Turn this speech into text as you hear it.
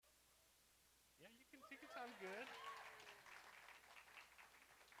good.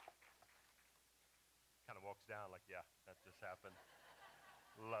 Kind of walks down like, yeah, that just happened.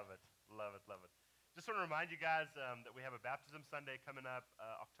 Love it, love it, love it. Just want to remind you guys that we have a baptism Sunday coming up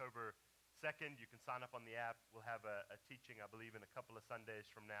October 2nd. You can sign up on the app. We'll have a teaching, I believe, in a couple of Sundays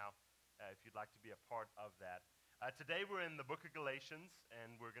from now if you'd like to be a part of that. Today we're in the book of Galatians,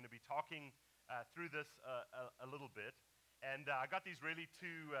 and we're going to be talking through this a little bit. And I got these really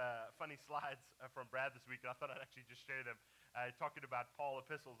two funny slides from Brad this week, and I thought I'd actually just share them talking about Paul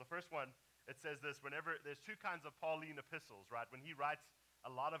epistles. The first one, it says this: whenever there's two kinds of Pauline epistles, right? When he writes a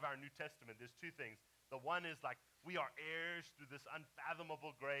lot of our New Testament, there's two things. The one is like, we are heirs through this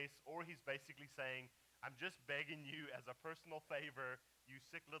unfathomable grace, or he's basically saying, I'm just begging you as a personal favor, you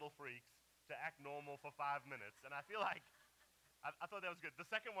sick little freaks, to act normal for 5 minutes. And I feel like I thought that was good. The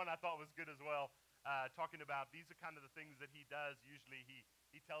second one I thought was good as well, talking about these are kind of the things that he does. Usually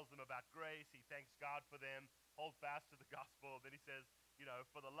he tells them about grace. He thanks God for them, hold fast to the gospel. Then he says,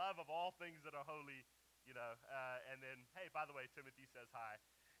 for the love of all things that are holy, and then, hey, by the way, Timothy says hi.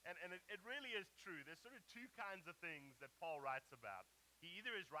 And it really is true. There's sort of two kinds of things that Paul writes about. He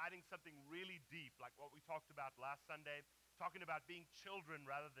either is writing something really deep, like what we talked about last Sunday, talking about being children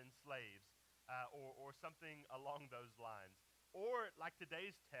rather than slaves, or something along those lines. Or like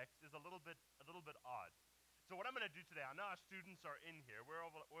today's text is a little bit odd. So what I'm going to do today, I know our students are in here. Where are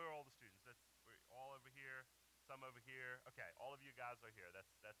all the students? We're all over here, some over here. Okay, all of you guys are here.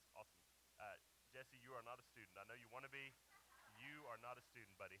 That's awesome. Jesse, you are not a student. I know you want to be. You are not a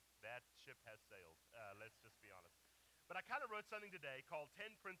student, buddy. That ship has sailed. Let's just be honest. But I kind of wrote something today called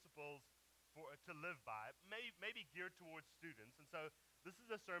 10 Principles to Live By, maybe geared towards students. And so this is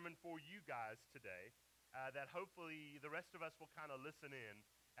a sermon for you guys today that hopefully the rest of us will kind of listen in.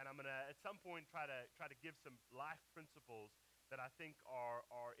 And I'm going to, at some point, try to give some life principles that I think are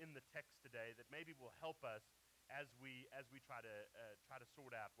in the text today that maybe will help us as we try to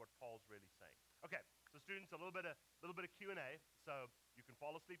sort out what Paul's really saying. Okay, so students, a little bit of Q&A. So you can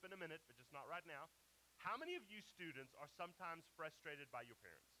fall asleep in a minute, but just not right now. How many of you students are sometimes frustrated by your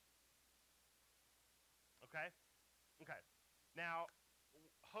parents? Okay, okay. Now,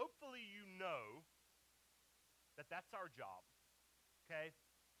 hopefully you know that that's our job. Okay,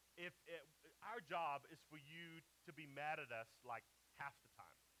 if our job is for you to be mad at us like half the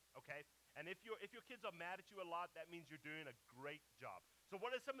time. Okay, and if your kids are mad at you a lot, that means you're doing a great job. So what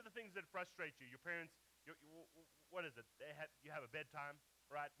are some of the things that frustrate you? Your parents, what is it? You have a bedtime,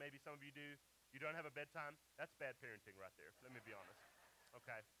 right? Maybe some of you do. You don't have a bedtime. That's bad parenting right there. Let me be honest.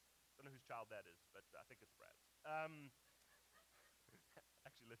 Okay, don't know whose child that is, but I think it's Brad's.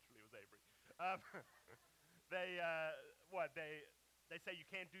 Actually, literally, it was Avery. Um, they what they say you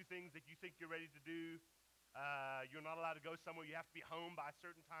can't do things that you think you're ready to do. You're not allowed to go somewhere. You have to be home by a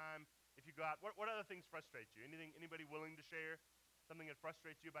certain time. If you go out, what other things frustrate you? Anybody willing to share something that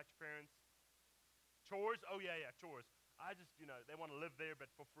frustrates you about your parents? Chores? Oh yeah, yeah, chores. I just, they want to live there,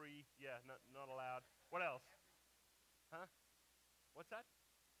 but for free. Yeah, not allowed. What else? Huh? What's that?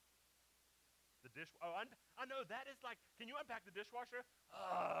 The dish. Oh, I know that is like. Can you unpack the dishwasher?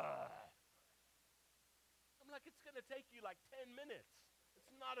 I'm like, it's gonna take you like 10 minutes. It's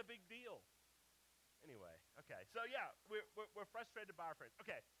not a big deal. Anyway, okay. So yeah, we're frustrated by our friends.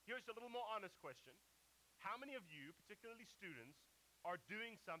 Okay, here's a little more honest question. How many of you, particularly students, are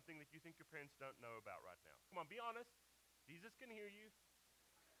doing something that you think your parents don't know about right now? Come on, be honest. Jesus can hear you.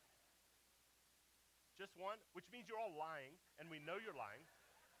 Just one, which means you're all lying, and we know you're lying.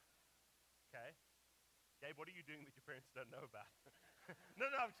 Okay. Gabe, what are you doing that your parents don't know about? No,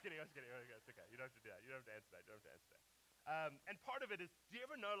 I'm just kidding. I'm just kidding. Okay, it's okay. You don't have to do that. You don't have to answer that. You don't have to answer that. And part of it is, do you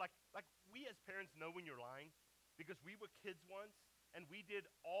ever know, like we as parents know when you're lying because we were kids once and we did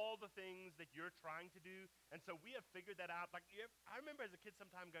all the things that you're trying to do, and so we have figured that out. Like I remember as a kid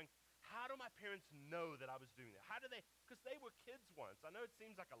sometime going, how do my parents know that I was doing that? How do they? Because they were kids once. I know it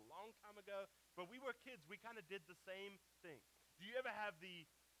seems like a long time ago, but we were kids. We kind of did the same thing. Do you ever have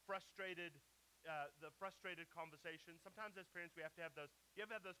frustrated frustrated conversation? Sometimes as parents we have to have those. You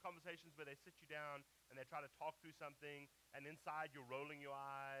ever have those conversations where they sit you down and they try to talk through something, and inside you're rolling your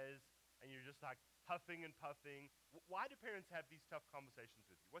eyes and you're just like huffing and puffing? Why do parents have these tough conversations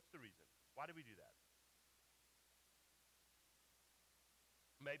with you? What's the reason? Why do we do that?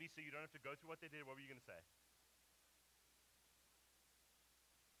 Maybe so you don't have to go through what they did. What were you going to say?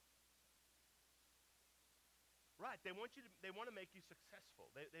 Right. They want to make you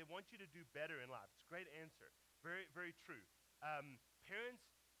successful. They want you to do better in life. It's a great answer. Very, very true. Parents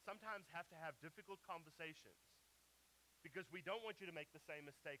sometimes have to have difficult conversations because we don't want you to make the same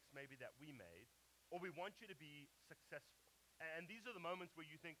mistakes maybe that we made, or we want you to be successful. And these are the moments where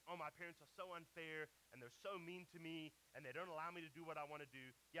you think, oh, my parents are so unfair and they're so mean to me and they don't allow me to do what I want to do.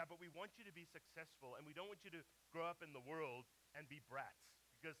 Yeah, but we want you to be successful and we don't want you to grow up in the world and be brats,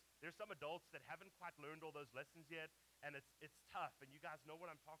 because there's some adults that haven't quite learned all those lessons yet, and it's tough, and you guys know what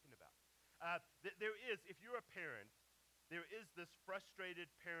I'm talking about. There is, if you're a parent, there is this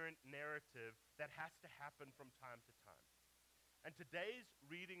frustrated parent narrative that has to happen from time to time. And today's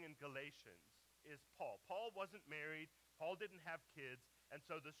reading in Galatians is Paul. Paul wasn't married. Paul didn't have kids. And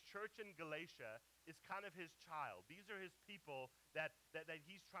so this church in Galatia is kind of his child. These are his people that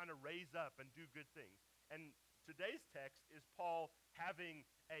he's trying to raise up and do good things. And today's text is Paul having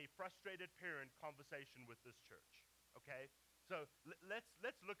a frustrated parent conversation with this church. Okay? So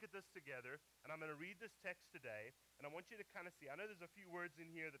let's look at this together, and I'm going to read this text today, and I want you to kind of see. I know there's a few words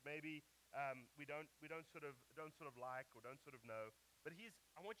in here that maybe we don't sort of like or don't sort of know, but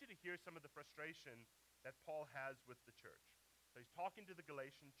I want you to hear some of the frustration that Paul has with the church. So he's talking to the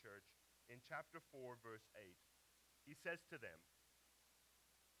Galatian church in chapter 4, verse 8. He says to them,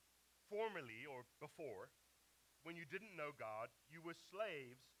 "Formerly, or before, when you didn't know God, you were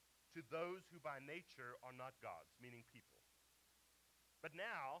slaves to those who by nature are not gods," meaning people. "But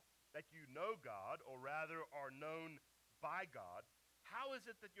now that you know God, or rather are known by God, how is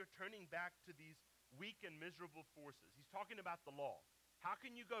it that you're turning back to these weak and miserable forces?" He's talking about the law. How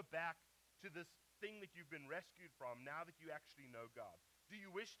can you go back to this thing that you've been rescued from now that you actually know God? Do you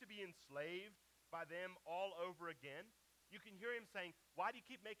wish to be enslaved by them all over again? You can hear him saying, why do you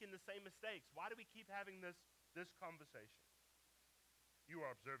keep making the same mistakes? Why do we keep having this conversation? "You are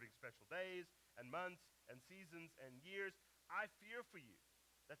observing special days and months and seasons and years. I fear for you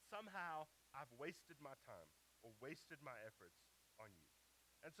that somehow I've wasted my time or wasted my efforts on you.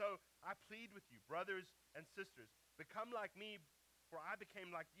 And so I plead with you, brothers and sisters, become like me, for I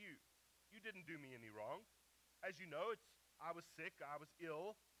became like you. You didn't do me any wrong. As you know, I was sick, I was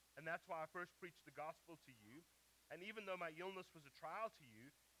ill, and that's why I first preached the gospel to you. And even though my illness was a trial to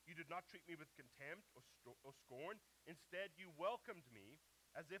you, you did not treat me with contempt or scorn. Instead, you welcomed me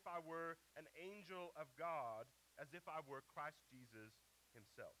as if I were an angel of God, as if I were Christ Jesus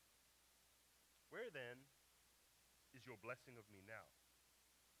himself. Where then is your blessing of me now?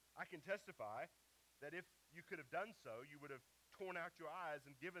 I can testify that if you could have done so, you would have torn out your eyes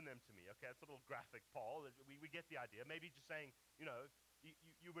and given them to me." Okay, that's a little graphic, Paul. We get the idea. Maybe just saying,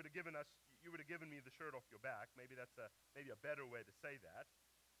 you would have given me the shirt off your back. Maybe that's maybe a better way to say that.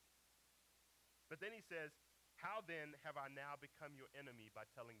 But then he says, "How then have I now become your enemy by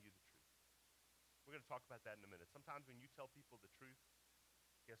telling you the truth?" We're going to talk about that in a minute. Sometimes when you tell people the truth,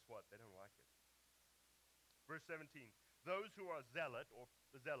 guess what? They don't like it. Verse 17, "Those who are zealous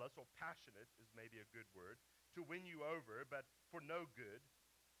or passionate is maybe a good word, to win you over, but for no good.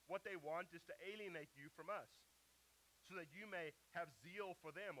 What they want is to alienate you from us, so that you may have zeal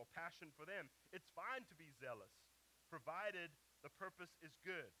for them or passion for them. It's fine to be zealous, provided the purpose is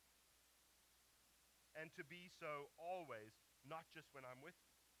good, and to be so always, not just when I'm with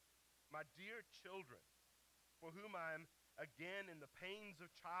you. My dear children, for whom I am again in the pains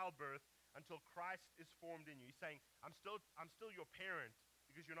of childbirth until Christ is formed in you." He's saying, I'm still your parent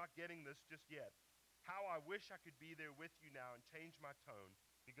because you're not getting this just yet. "How I wish I could be there with you now and change my tone,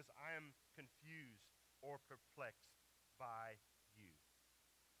 because I am confused or perplexed by you."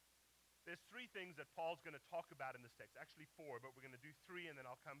 There's three things that Paul's going to talk about in this text. Actually four, but we're going to do three, and then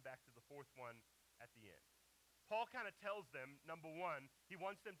I'll come back to the fourth one at the end. Paul kind of tells them, number one, he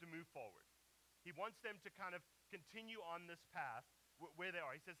wants them to move forward. He wants them to kind of continue on this path where they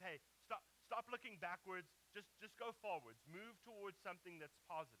are. He says, hey, stop looking backwards. Just go forwards. Move towards something that's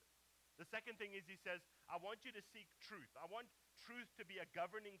positive. The second thing is he says, I want you to seek truth. I want truth to be a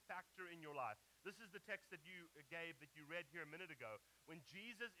governing factor in your life. This is the text that you gave, that you read here a minute ago. When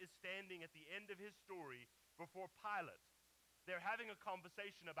Jesus is standing at the end of his story before Pilate, they're having a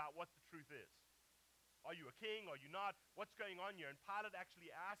conversation about what the truth is. Are you a king? Are you not? What's going on here? And Pilate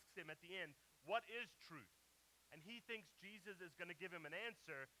actually asks him at the end, what is truth? And he thinks Jesus is going to give him an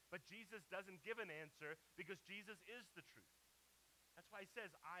answer, but Jesus doesn't give an answer because Jesus is the truth. That's why he says,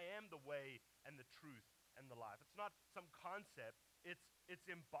 I am the way and the truth and the life. It's not some concept. It's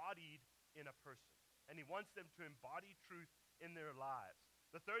embodied in a person. And he wants them to embody truth in their lives.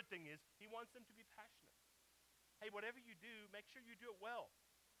 The third thing is he wants them to be passionate. Hey, whatever you do, make sure you do it well.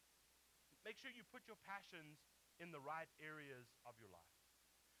 Make sure you put your passions in the right areas of your life.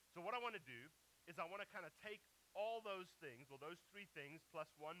 So what I want to do is I want to kind of take all those things, well, those three things plus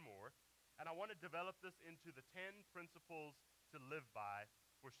one more, and I want to develop this into the 10 principles to live by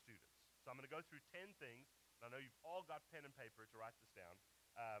for students. So I'm going to go through 10 things, and I know you've all got pen and paper to write this down,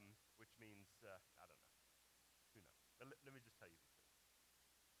 which means, I don't know, who knows. But let me just tell you these things.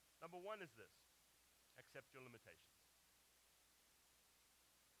 Number one is this: accept your limitations.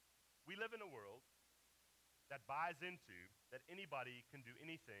 We live in a world that buys into that anybody can do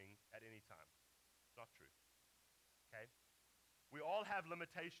anything at any time. It's not true, okay? We all have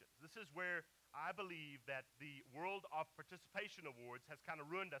limitations. This is where I believe that the World of Participation Awards has kind of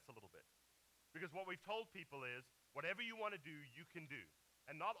ruined us a little bit. Because what we've told people is, whatever you want to do, you can do.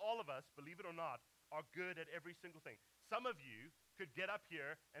 And not all of us, believe it or not, are good at every single thing. Some of you could get up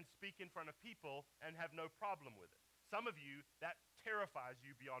here and speak in front of people and have no problem with it. Some of you, that terrifies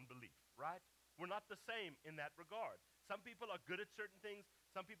you beyond belief, right? We're not the same in that regard. Some people are good at certain things.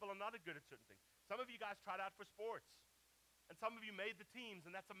 Some people are not good at certain things. Some of you guys tried out for sports. And some of you made the teams,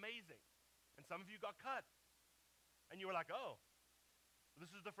 and that's amazing. And some of you got cut. And you were like, oh,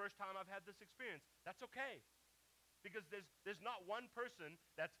 this is the first time I've had this experience. That's okay. Because there's not one person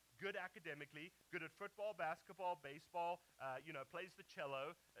that's good academically, good at football, basketball, baseball, plays the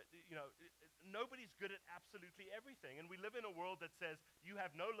cello. Nobody's good at absolutely everything. And we live in a world that says you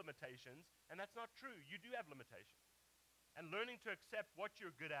have no limitations, and that's not true. You do have limitations. And learning to accept what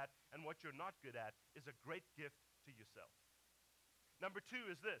you're good at and what you're not good at is a great gift to yourself. Number two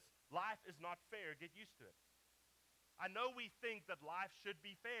is this: life is not fair. Get used to it. I know we think that life should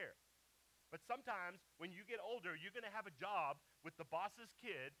be fair. But sometimes when you get older, you're going to have a job with the boss's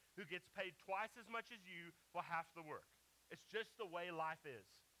kid who gets paid twice as much as you for half the work. It's just the way life is.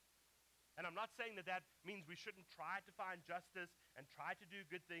 And I'm not saying that that means we shouldn't try to find justice and try to do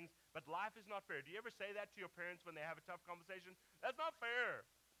good things, but life is not fair. Do you ever say that to your parents when they have a tough conversation? That's not fair.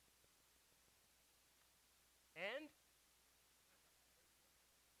 And,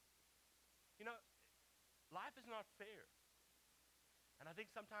 life is not fair. And I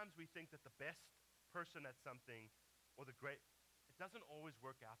think sometimes we think that the best person at something or it doesn't always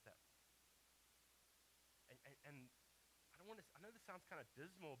work out that way. And I know this sounds kind of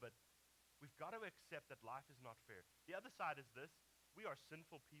dismal, but we've got to accept that life is not fair. The other side is this: we are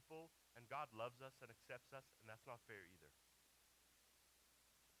sinful people, and God loves us and accepts us, and that's not fair either.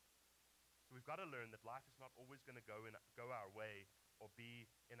 So we've got to learn that life is not always going to go our way or be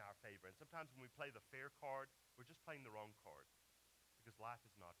in our favor. And sometimes when we play the fair card, we're just playing the wrong card, because life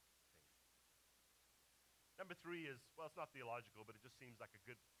is not fair. Number three is, well, it's not theological, but it just seems like a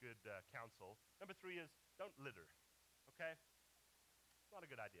good counsel. Number three is, don't litter, okay? It's not a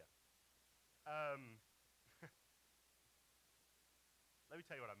good idea. Let me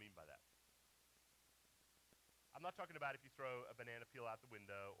tell you what I mean by that. I'm not talking about if you throw a banana peel out the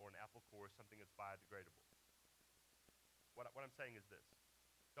window or an apple core, something that's biodegradable. What I'm saying is this: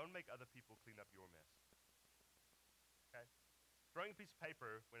 don't make other people clean up your mess, okay? Throwing a piece of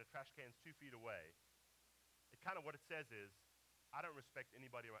paper when a trash can's 2 feet away, what it says is, I don't respect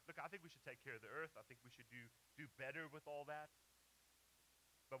anybody around. Look, I think we should take care of the earth. I think we should do better with all that.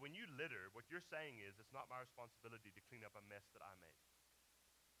 But when you litter, what you're saying is, it's not my responsibility to clean up a mess that I made.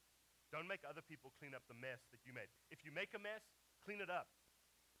 Don't make other people clean up the mess that you made. If you make a mess, clean it up.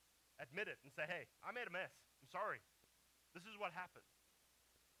 Admit it and say, hey, I made a mess. I'm sorry. This is what happened.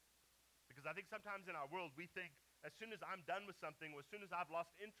 Because I think sometimes in our world, we think, as soon as I'm done with something, or as soon as I've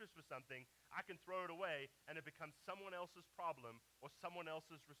lost interest with something, I can throw it away and it becomes someone else's problem or someone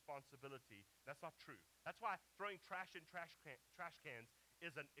else's responsibility. That's not true. That's why throwing trash in trash cans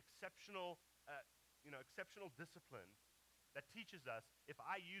is an exceptional discipline that teaches us, if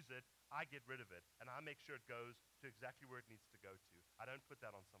I use it, I get rid of it, and I make sure it goes to exactly where it needs to go to. I don't put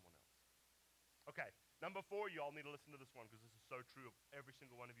that on someone else. Okay, number 4, you all need to listen to this one, because this is so true of every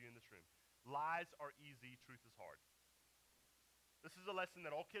single one of you in this room. Lies are easy, truth is hard. This is a lesson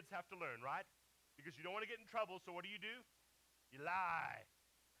that all kids have to learn, right? Because you don't want to get in trouble, so what do? You lie.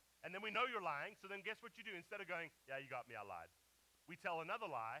 And then we know you're lying, so then guess what you do? Instead of going, yeah, you got me, I lied. We tell another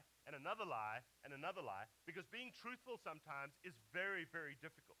lie, and another lie, and another lie, because being truthful sometimes is very, very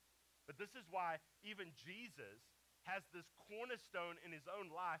difficult. But this is why even Jesus has this cornerstone in his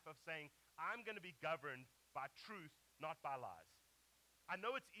own life of saying, I'm going to be governed by truth, not by lies. I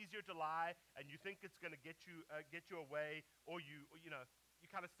know it's easier to lie, and you think it's going to get you away, or you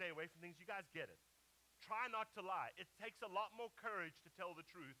kind of stay away from things. You guys get it. Try not to lie. It takes a lot more courage to tell the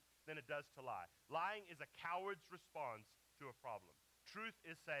truth than it does to lie. Lying is a coward's response to a problem. Truth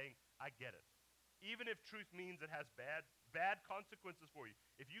is saying, I get it. Even if truth means it has bad consequences for you.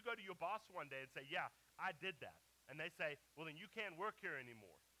 If you go to your boss one day and say, yeah, I did that, and they say, well, then you can't work here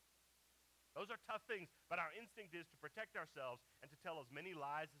anymore. Those are tough things, but our instinct is to protect ourselves and to tell as many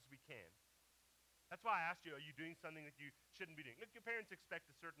lies as we can. That's why I asked you, are you doing something that you shouldn't be doing? Look, your parents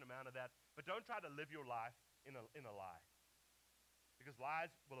expect a certain amount of that, but don't try to live your life in a lie. Because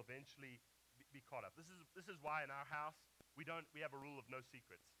lies will eventually be caught up. This is why in our house we have a rule of no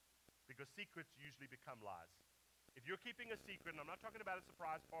secrets, because secrets usually become lies. If you're keeping a secret, and I'm not talking about a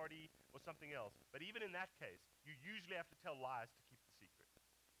surprise party or something else, but even in that case, you usually have to tell lies to keep the secret.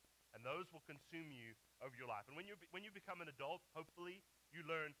 And those will consume you over your life. And when you become an adult, hopefully, you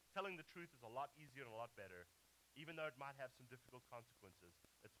learn telling the truth is a lot easier and a lot better. Even though it might have some difficult consequences,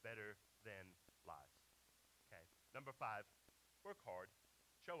 it's better than lies. Okay. Number 5, work hard,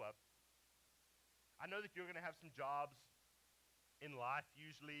 show up. I know that you're going to have some jobs in life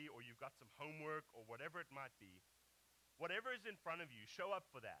usually, or you've got some homework or whatever it might be. Whatever is in front of you, show up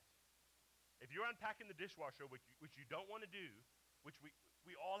for that. If you're unpacking the dishwasher, which you don't want to do, which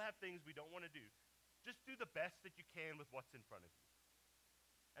we all have things we don't want to do, just do the best that you can with what's in front of you.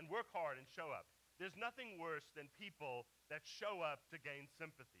 And work hard and show up. There's nothing worse than people that show up to gain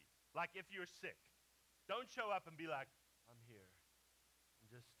sympathy. Like if you're sick, don't show up and be like, I'm here.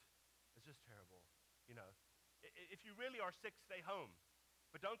 It's just terrible. You know, if you really are sick, stay home.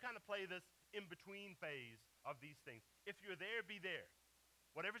 But don't kind of play this in-between phase of these things. If you're there, be there.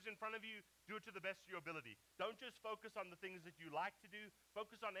 Whatever's in front of you, do it to the best of your ability. Don't just focus on the things that you like to do.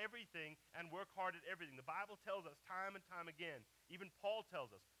 Focus on everything and work hard at everything. The Bible tells us time and time again, even Paul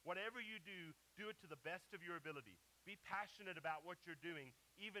tells us, whatever you do it to the best of your ability. Be passionate about what you're doing,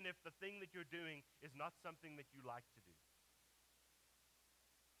 even if the thing that you're doing is not something that you like to do.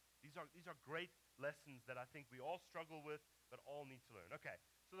 These are great lessons that I think we all struggle with, but all need to learn. Okay,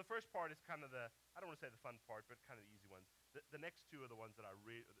 so the first part is kind of I don't want to say the fun part, but kind of the easy ones. The next 2 are the ones that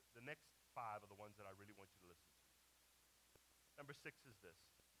the next 5 are the ones that I really want you to listen to. Number 6 is this.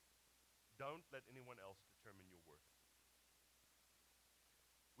 Don't let anyone else determine your worth.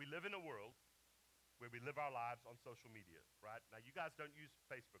 We live in a world where we live our lives on social media, right? Now, you guys don't use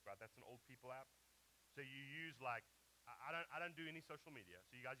Facebook, right? That's an old people app. So you use I don't do any social media.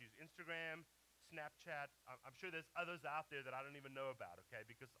 So you guys use Instagram, Snapchat. I'm sure there's others out there that I don't even know about, okay?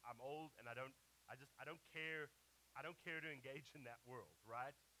 Because I'm old and I don't care. I don't care to engage in that world,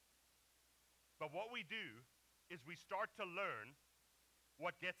 right? But what we do is we start to learn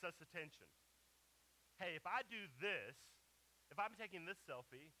what gets us attention. Hey, if I do this, if I'm taking this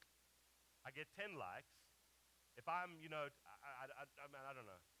selfie, I get 10 likes. If I'm, I don't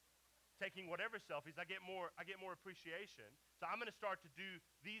know, taking whatever selfies, I get more appreciation. So I'm going to start to do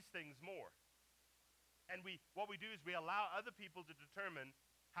these things more. And what we do is we allow other people to determine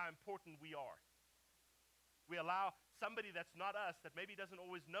how important we are. We allow somebody that's not us, that maybe doesn't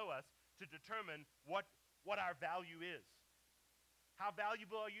always know us, to determine what our value is. How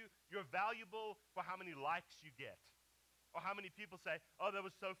valuable are you? You're valuable for how many likes you get. Or how many people say, oh, that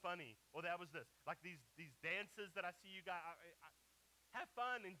was so funny. Or that was this. Like these dances that I see you guys, have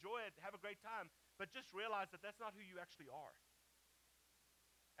fun, enjoy it, have a great time. But just realize that that's not who you actually are.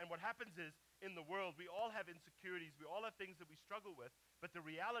 And what happens is, in the world, we all have insecurities. We all have things that we struggle with. But the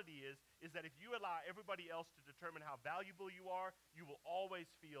reality is that if you allow everybody else to determine how valuable you are, you will always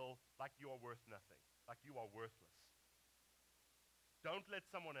feel like you are worth nothing, like you are worthless. Don't let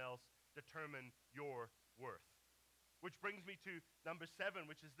someone else determine your worth. Which brings me to number 7,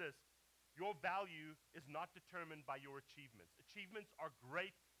 which is this. Your value is not determined by your achievements. Achievements are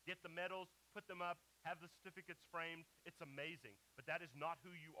great. Get the medals, put them up, have the certificates framed. It's amazing. But that is not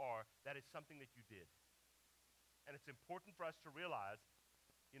who you are. That is something that you did. And it's important for us to realize,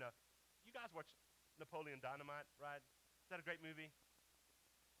 you guys watch Napoleon Dynamite, right? Is that a great movie?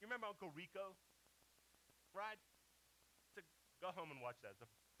 You remember Uncle Rico, right? Go home and watch that. It's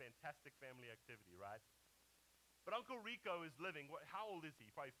a fantastic family activity, right? But Uncle Rico is living, how old is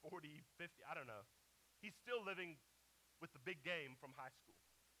he? Probably 40, 50, I don't know. He's still living with the big game from high school.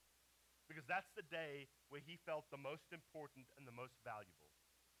 Because that's the day where he felt the most important and the most valuable.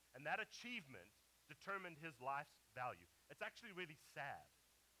 And that achievement determined his life's value. It's actually really sad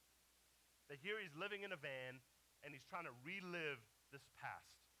that here he's living in a van and he's trying to relive this past.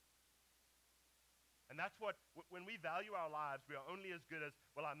 And that's when we value our lives, we are only as good as,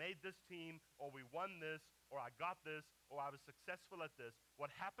 well, I made this team, or we won this, or I got this, or I was successful at this.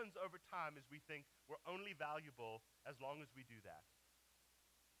 What happens over time is we think we're only valuable as long as we do that.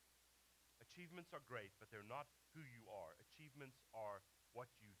 Achievements are great, but they're not who you are. Achievements are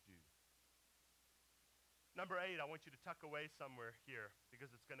what you do. Number 8, I want you to tuck away somewhere here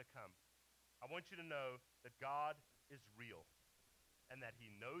because it's going to come. I want you to know that God is real and that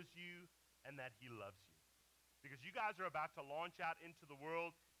he knows you and that he loves you. Because you guys are about to launch out into the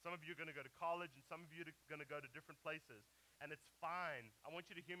world. Some of you are going to go to college and some of you are going to go to different places. and it's fine. I want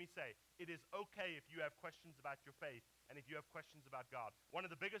you to hear me say, it is okay if you have questions about your faith and if you have questions about God. One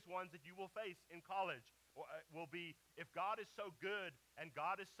of the biggest ones that you will face in college will be, if God is so good and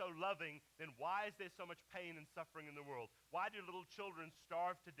God is so loving, then why is there so much pain and suffering in the world? Why do little children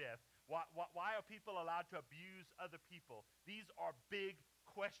starve to death? Why are people allowed to abuse other people? These are big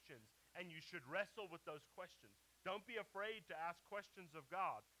questions, and you should wrestle with those questions. Don't be afraid to ask questions of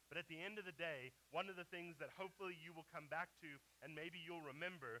God. But at the end of the day, one of the things that hopefully you will come back to and maybe you'll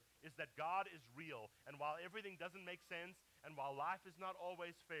remember is that God is real. And while everything doesn't make sense and while life is not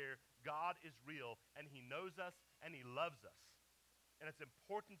always fair, God is real and he knows us and he loves us. And it's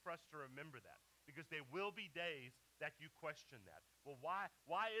important for us to remember that because there will be days that you question that. Well,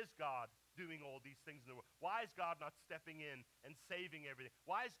 why is God doing all these things in the world? Why is God not stepping in and saving everything?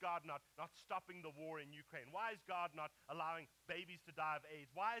 Why is God not stopping the war in Ukraine? Why is God not allowing babies to die of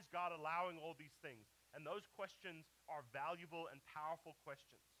AIDS? Why is God allowing all these things? And those questions are valuable and powerful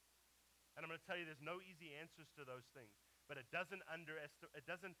questions. And I'm going to tell you there's no easy answers to those things, but it doesn't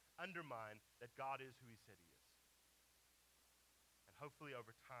undermine that God is who he said he is. And hopefully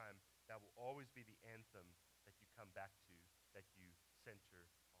over time, that will always be the anthem that you come back to, that you center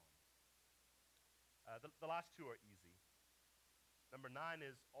on. The last two are easy. Number 9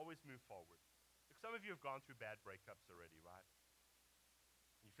 is always move forward. Like some of you have gone through bad breakups already, right?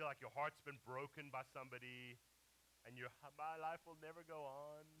 You feel like your heart's been broken by somebody, and my life will never go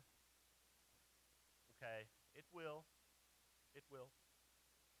on. Okay, it will. It will.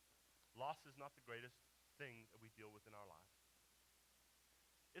 Loss is not the greatest thing that we deal with in our life.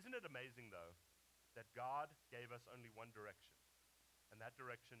 Isn't it amazing, though, that God gave us only one direction, and that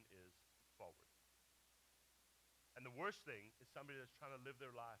direction is forward. And the worst thing is somebody that's trying to live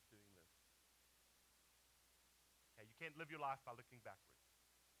their life doing this. Okay, you can't live your life by looking backwards.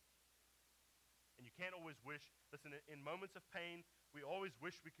 And you can't always wish, listen, in moments of pain, we always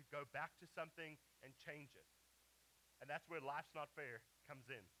wish we could go back to something and change it. And that's where life's not fair comes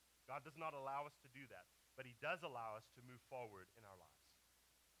in. God does not allow us to do that, but he does allow us to move forward in our lives.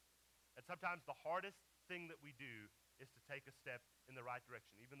 And sometimes the hardest thing that we do is to take a step in the right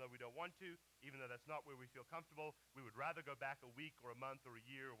direction. Even though we don't want to, even though that's not where we feel comfortable, we would rather go back a week or a month or a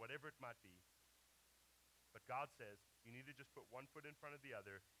year or whatever it might be. But God says, you need to just put one foot in front of the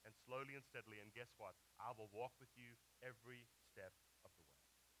other and slowly and steadily, and guess what? I will walk with you every step of the way.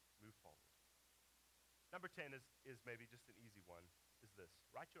 Move forward. Number 10 is maybe just an easy one, is this.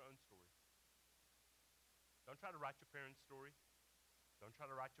 Write your own story. Don't try to write your parents' story. Don't try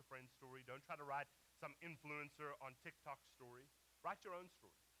to write your friend's story. Don't try to write some influencer on TikTok story. Write your own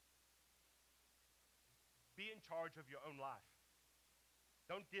story. Be in charge of your own life.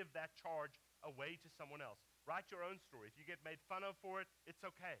 Don't give that charge away to someone else. Write your own story. If you get made fun of for it, it's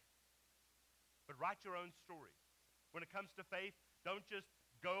okay. But write your own story. When it comes to faith, don't just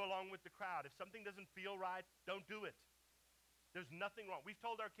go along with the crowd. If something doesn't feel right, don't do it. There's nothing wrong. We've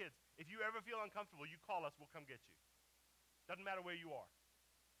told our kids, if you ever feel uncomfortable, you call us, we'll come get you. Doesn't matter where you are.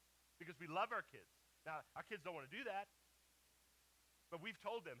 Because we love our kids. Now, our kids don't want to do that. But we've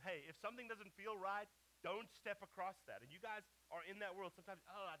told them, hey, if something doesn't feel right, don't step across that. And you guys are in that world sometimes,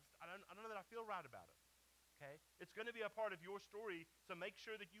 I don't know that I feel right about it. Okay? It's going to be a part of your story, so make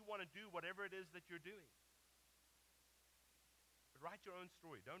sure that you want to do whatever it is that you're doing. But write your own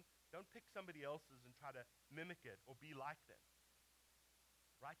story. Don't pick somebody else's and try to mimic it or be like them.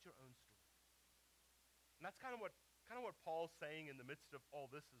 Write your own story. And that's kind of what Paul's saying in the midst of all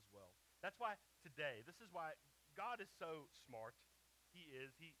this as well. That's why today, this is why God is so smart. He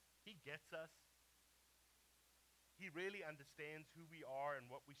is. He gets us. He really understands who we are and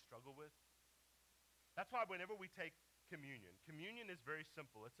what we struggle with. That's why whenever we take communion is very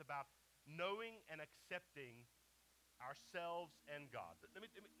simple. It's about knowing and accepting ourselves and God. Let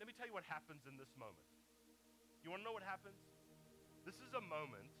me tell you what happens in this moment. You want to know what happens? This is a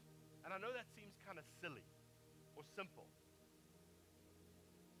moment, and I know that seems kind of silly or simple,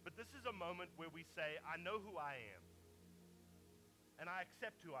 but this is a moment where we say, I know who I am, and I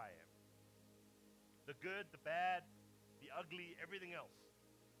accept who I am. The good, the bad, the ugly, everything else.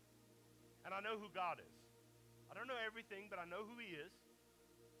 And I know who God is. I don't know everything, but I know who he is.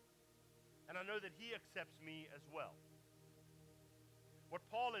 And I know that he accepts me as well. What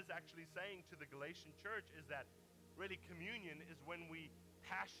Paul is actually saying to the Galatian church is that really communion is when we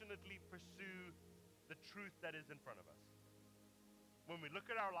passionately pursue the truth that is in front of us. When we look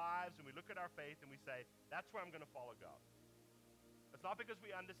at our lives and we look at our faith and we say, that's where I'm going to follow God. It's not because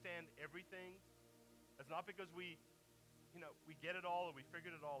we understand everything. It's not because we get it all or we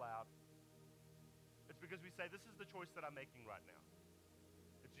figured it all out. It's because we say, this is the choice that I'm making right now.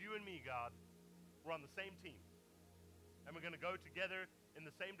 It's you and me, God. We're on the same team. And we're going to go together in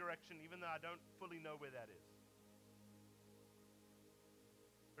the same direction, even though I don't fully know where that is.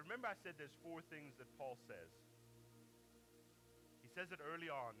 But remember, I said there's 4 things that Paul says. He says it early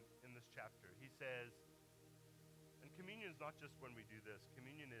on in this chapter. He says, and communion is not just when we do this.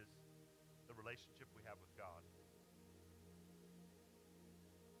 Communion is the relationship we have with God.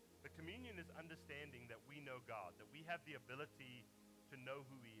 But communion is understanding that we know God, that we have the ability to know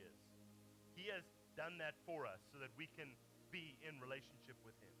who He is. He has done that for us so that we can be in relationship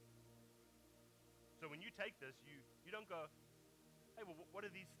with Him. So when you take this, you don't go, hey, well, what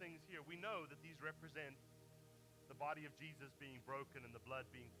are these things here? We know that these represent the body of Jesus being broken and the blood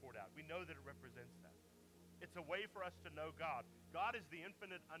being poured out. We know that it represents that. It's a way for us to know God. God is the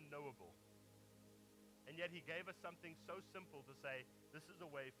infinite unknowable. And yet He gave us something so simple to say, this is a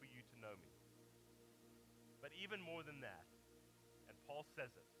way for you to know me. But even more than that, and Paul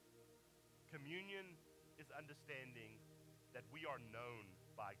says it, communion is understanding that we are known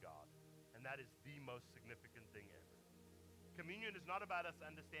by God. And that is the most significant thing ever. Communion is not about us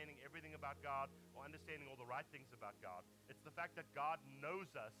understanding everything about God or understanding all the right things about God. It's the fact that God knows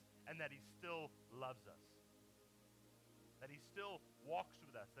us and that He still loves us. That He still walks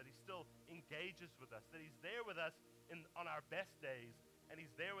with us, that He still engages with us, that He's there with us on our best days, and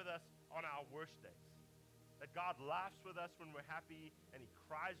He's there with us on our worst days. That God laughs with us when we're happy, and He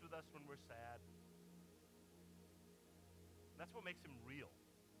cries with us when we're sad. And that's what makes Him real.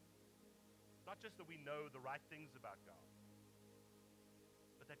 Not just that we know the right things about God,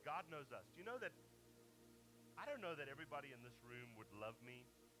 but that God knows us. Do you know that, I don't know that everybody in this room would love me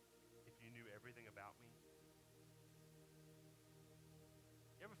if you knew everything about me.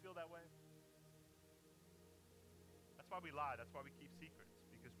 You ever feel that way? That's why we lie. That's why we keep secrets,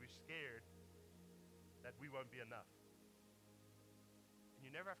 because we're scared that we won't be enough. And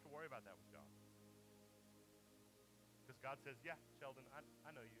you never have to worry about that with God. Because God says, yeah, Sheldon, I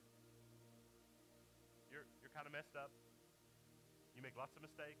know you. You're kind of messed up. You make lots of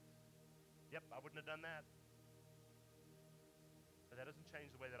mistakes. Yep, I wouldn't have done that. But that doesn't change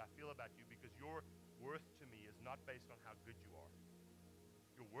the way that I feel about you, because your worth to me is not based on how good you are.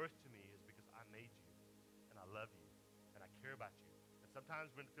 Your worth to me is because I made you, and I love you, and I care about you. And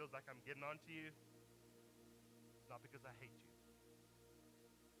sometimes when it feels like I'm getting on to you, it's not because I hate you.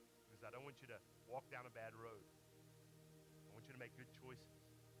 Because I don't want you to walk down a bad road. I want you to make good choices.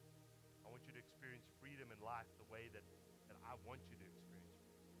 I want you to experience freedom in life the way that I want you to experience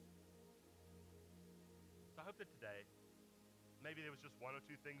freedom. So I hope that today, maybe there was just 1 or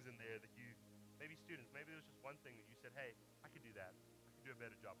 2 things in there that you, maybe students, maybe there was just one thing that you said, hey, I could do that. I could do a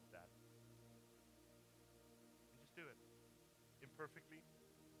better job with that. And just do it. Imperfectly,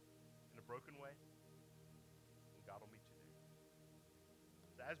 in a broken way, and God will meet you there.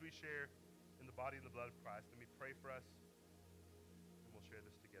 So as we share in the body and the blood of Christ, let me pray for us, and we'll share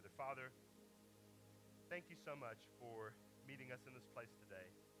this together. Father, thank you so much for meeting us in this place today.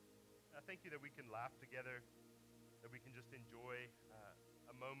 I thank you that we can laugh together, that we can just enjoy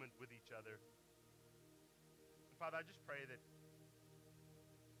a moment with each other. And Father, I just pray that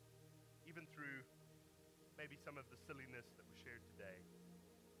even through maybe some of the silliness that was shared today,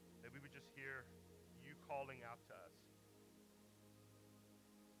 that we would just hear you calling out to us.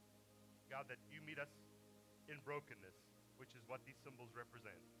 God, that you meet us in brokenness, which is what these symbols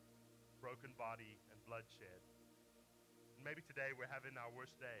represent. Broken body and bloodshed. And maybe today we're having our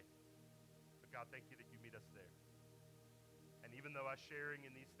worst day. But God, thank you that you meet us there. And even though our sharing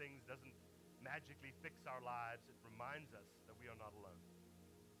in these things doesn't magically fix our lives, it reminds us that we are not alone.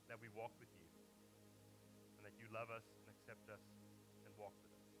 That we walk with you. And that you love us and accept us and walk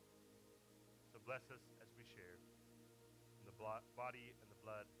with us. So bless us as we share in the body and the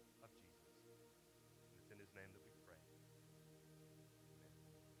blood of Jesus. And it's in His name that we pray.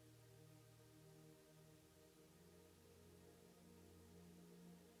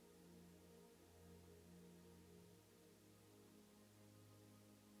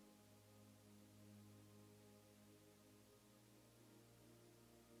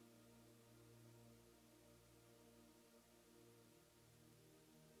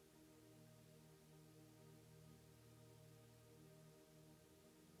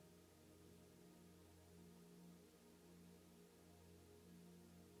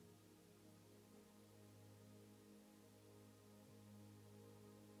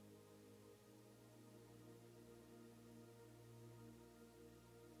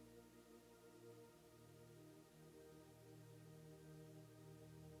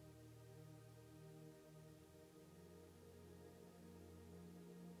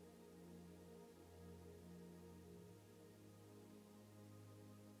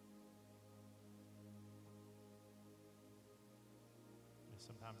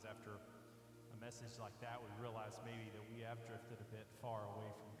 sometimes after a message like that, we realize maybe that we have drifted a bit far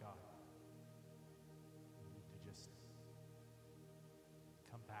away from God. We need to just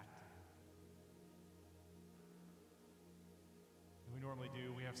come back to Him. And we normally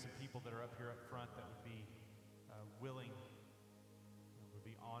do. We have some people that are up here up front that would be willing, would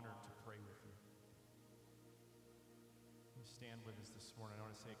be honored to pray with you. You stand with us this morning. I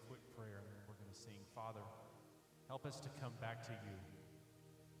want to say a quick prayer, and then we're going to sing. Father, help us to come back to you.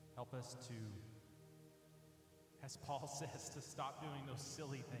 Help us to, as Paul says, to stop doing those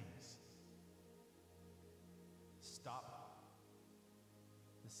silly things. Stop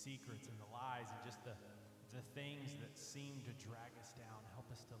the secrets and the lies and just the things that seem to drag us down. Help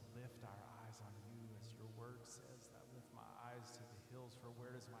us to lift our eyes on you, as your word says, that I lift my eyes to the hills, for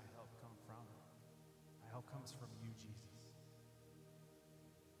where does my help come from? My help comes from you, Jesus.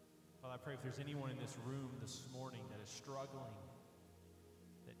 Father, I pray if there's anyone in this room this morning that is struggling,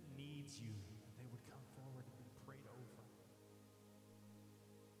 that needs you, that they would come forward and be prayed over.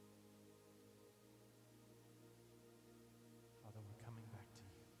 Father, we're coming back to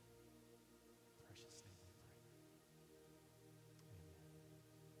you. In precious name we pray.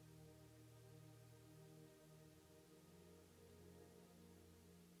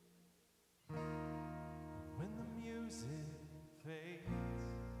 Amen. When the music fades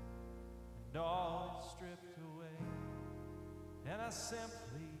and all is stripped away, and I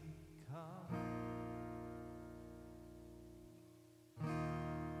simply come,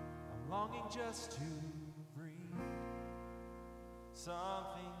 I'm longing just to breathe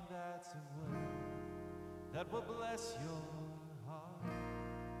something that's a word that will bless your heart.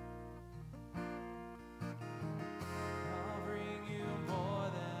 I'll bring you more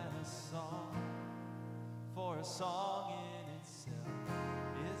than a song, for a song in itself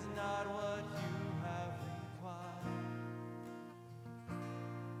is not what you have required.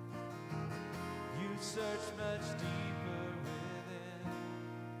 You search much deeper within,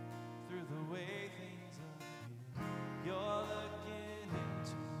 through the way things appear. You're looking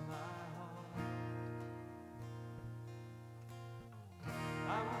into my heart.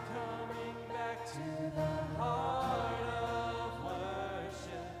 I'm coming back to the heart of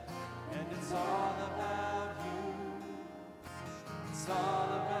worship, and it's all about you. It's all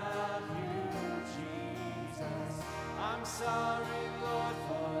about you, Jesus. I'm sorry, Lord,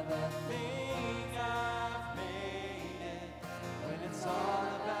 for the thing I've made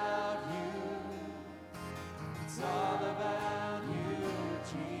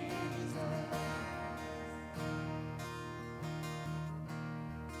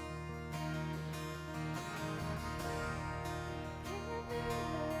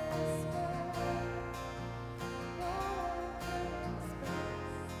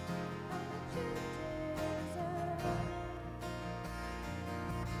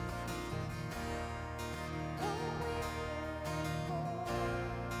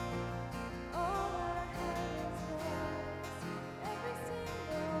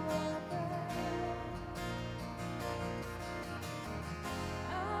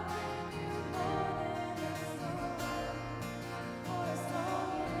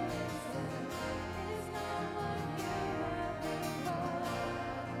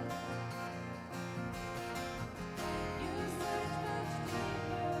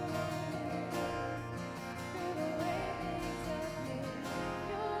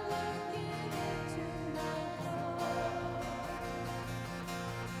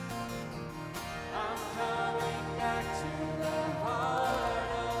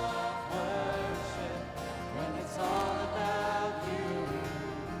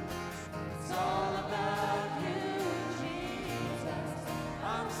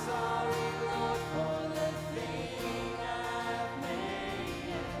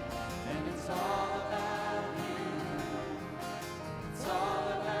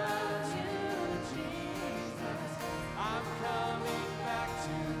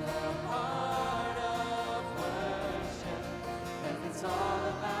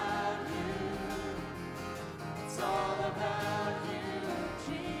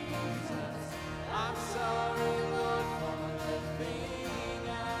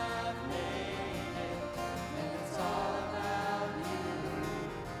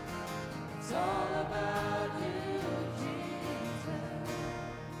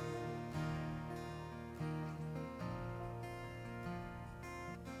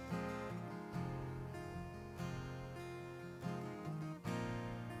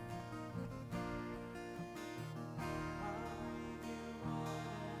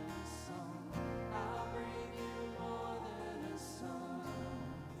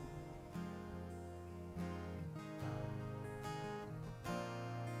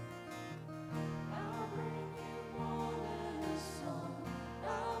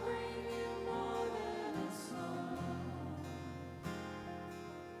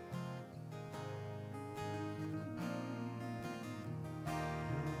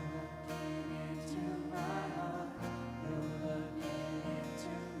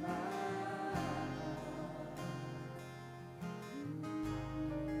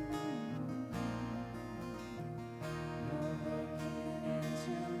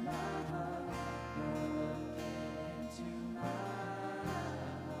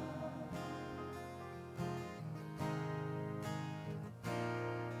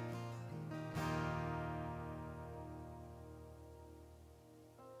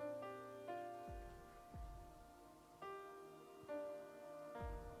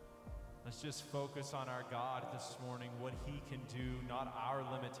Let's just focus on our God this morning, what He can do, not our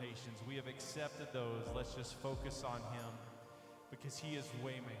limitations. We have accepted those. Let's just focus on Him because He is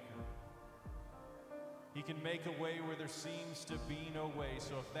Waymaker. He can make a way where there seems to be no way.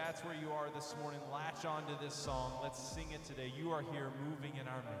 So if that's where you are this morning, latch on to this song. Let's sing it today. You are here moving in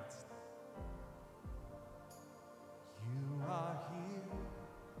our midst. You are here.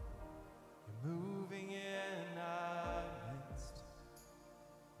 You're moving in our midst.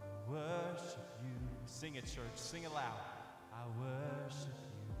 We worship you. Sing it, church. Sing it loud. I worship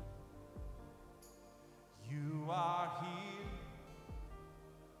you. You are here,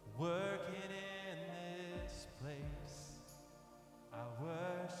 working in this place. I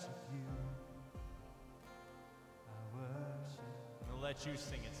worship you. I worship. I'm going to let you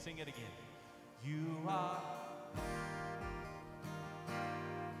sing it. Sing it again. You are.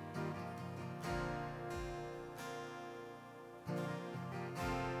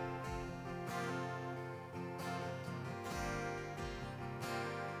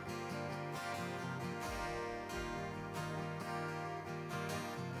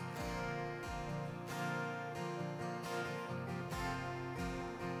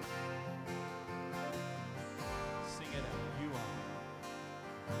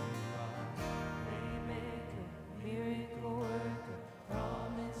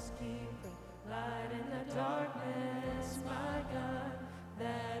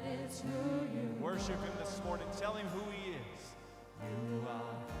 Worship Him this morning. Tell Him who He is. You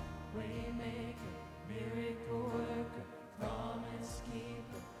are Waymaker, miracle worker, promise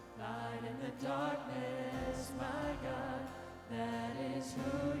keeper, light in the darkness, my God. That is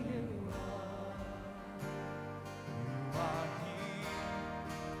who You are. You are here,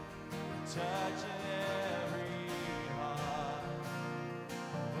 touching every heart.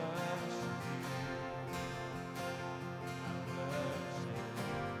 I worship You. I worship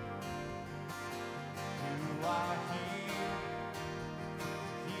You. You are here,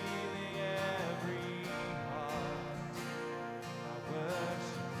 healing every heart. I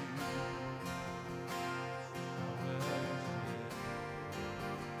worship You. I worship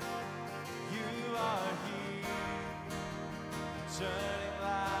You. You are here, turning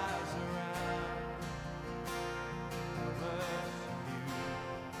lives around. I worship You.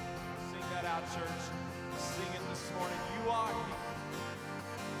 Sing that out, church. Sing it this morning. You are here.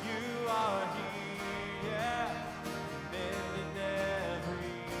 You are here. Yeah, mending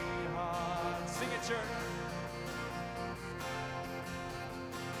every heart. Sing it, church.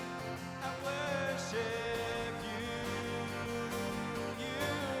 I worship You.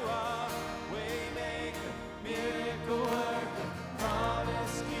 You are Waymaker, miracle worker,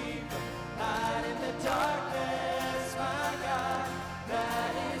 promise keeper, light in the darkness, my God.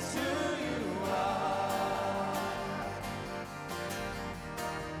 That is who You are.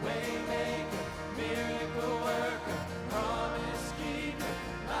 Waymaker, miracle worker, promise keeper,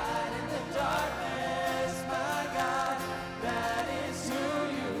 light in the darkness, my God. That is who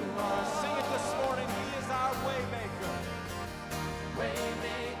You are. Sing it this morning. He is our Waymaker.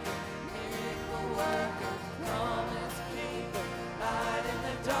 Waymaker, miracle worker, promise keeper, light in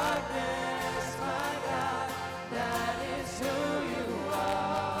the darkness, my God. That is who You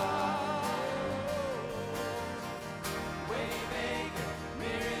are. Waymaker,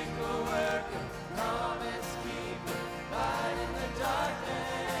 miracle worker, promise keeper, light in the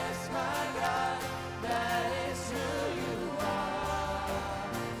darkness, my God. That is who You are.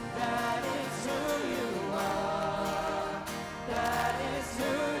 That is who You are. That is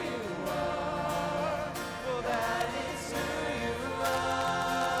who You are. Oh, that is who You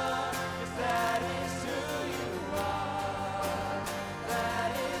are. Yes, that is who You are.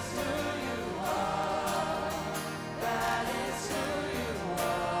 That is who You are. That is who You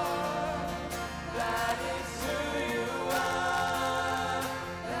are. That is who You are.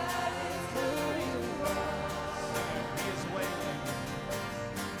 That is who You are. He is Waymaker.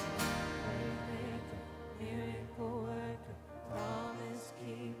 Waymaker, miracle worker, promise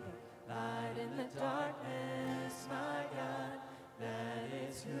keeper, light in the darkness, my God. That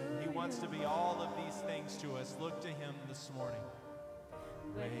is who He wants to be all of these things to us. Look to Him this morning.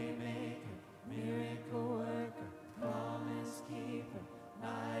 Waymaker, miracle worker, promise keeper,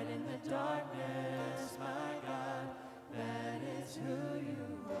 light in the darkness, my God. That is who You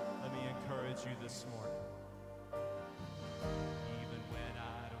are. Let me encourage you this morning. Even when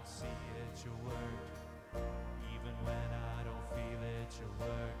I don't see it, You're working. Even when I don't feel it, You're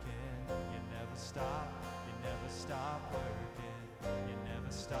working. You never stop. You never stop working. You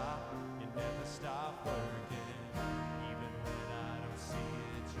never stop. You never stop working. Even when I don't see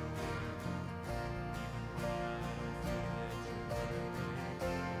it, You're working. Even when I don't feel it, You're working.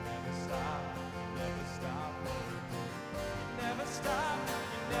 You never stop.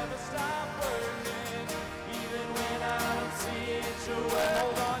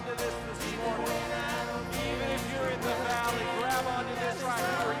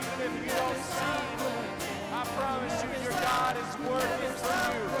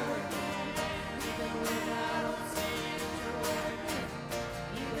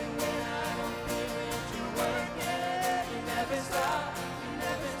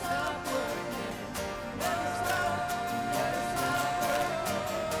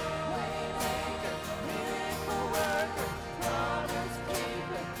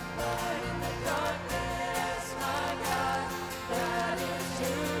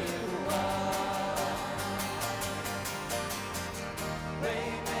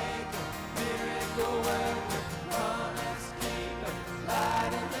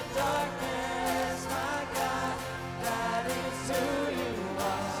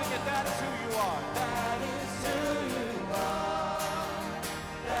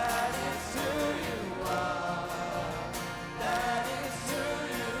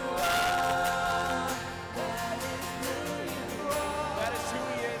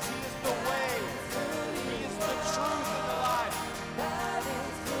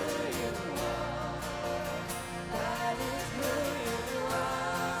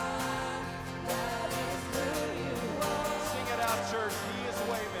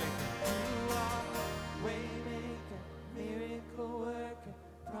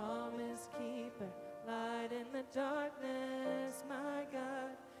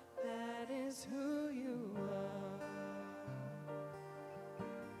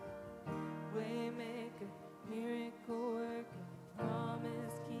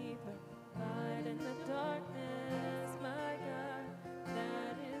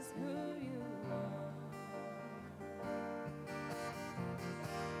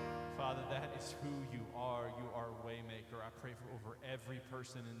 I pray for over every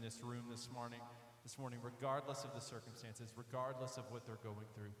person in this room this morning, regardless of the circumstances, regardless of what they're going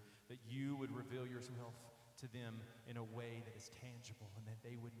through, that you would reveal yourself to them in a way that is tangible, and that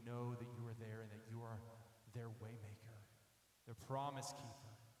they would know that you are there and that you are their waymaker, their promise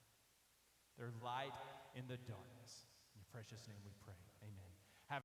keeper, their light in the darkness. In your precious name we pray.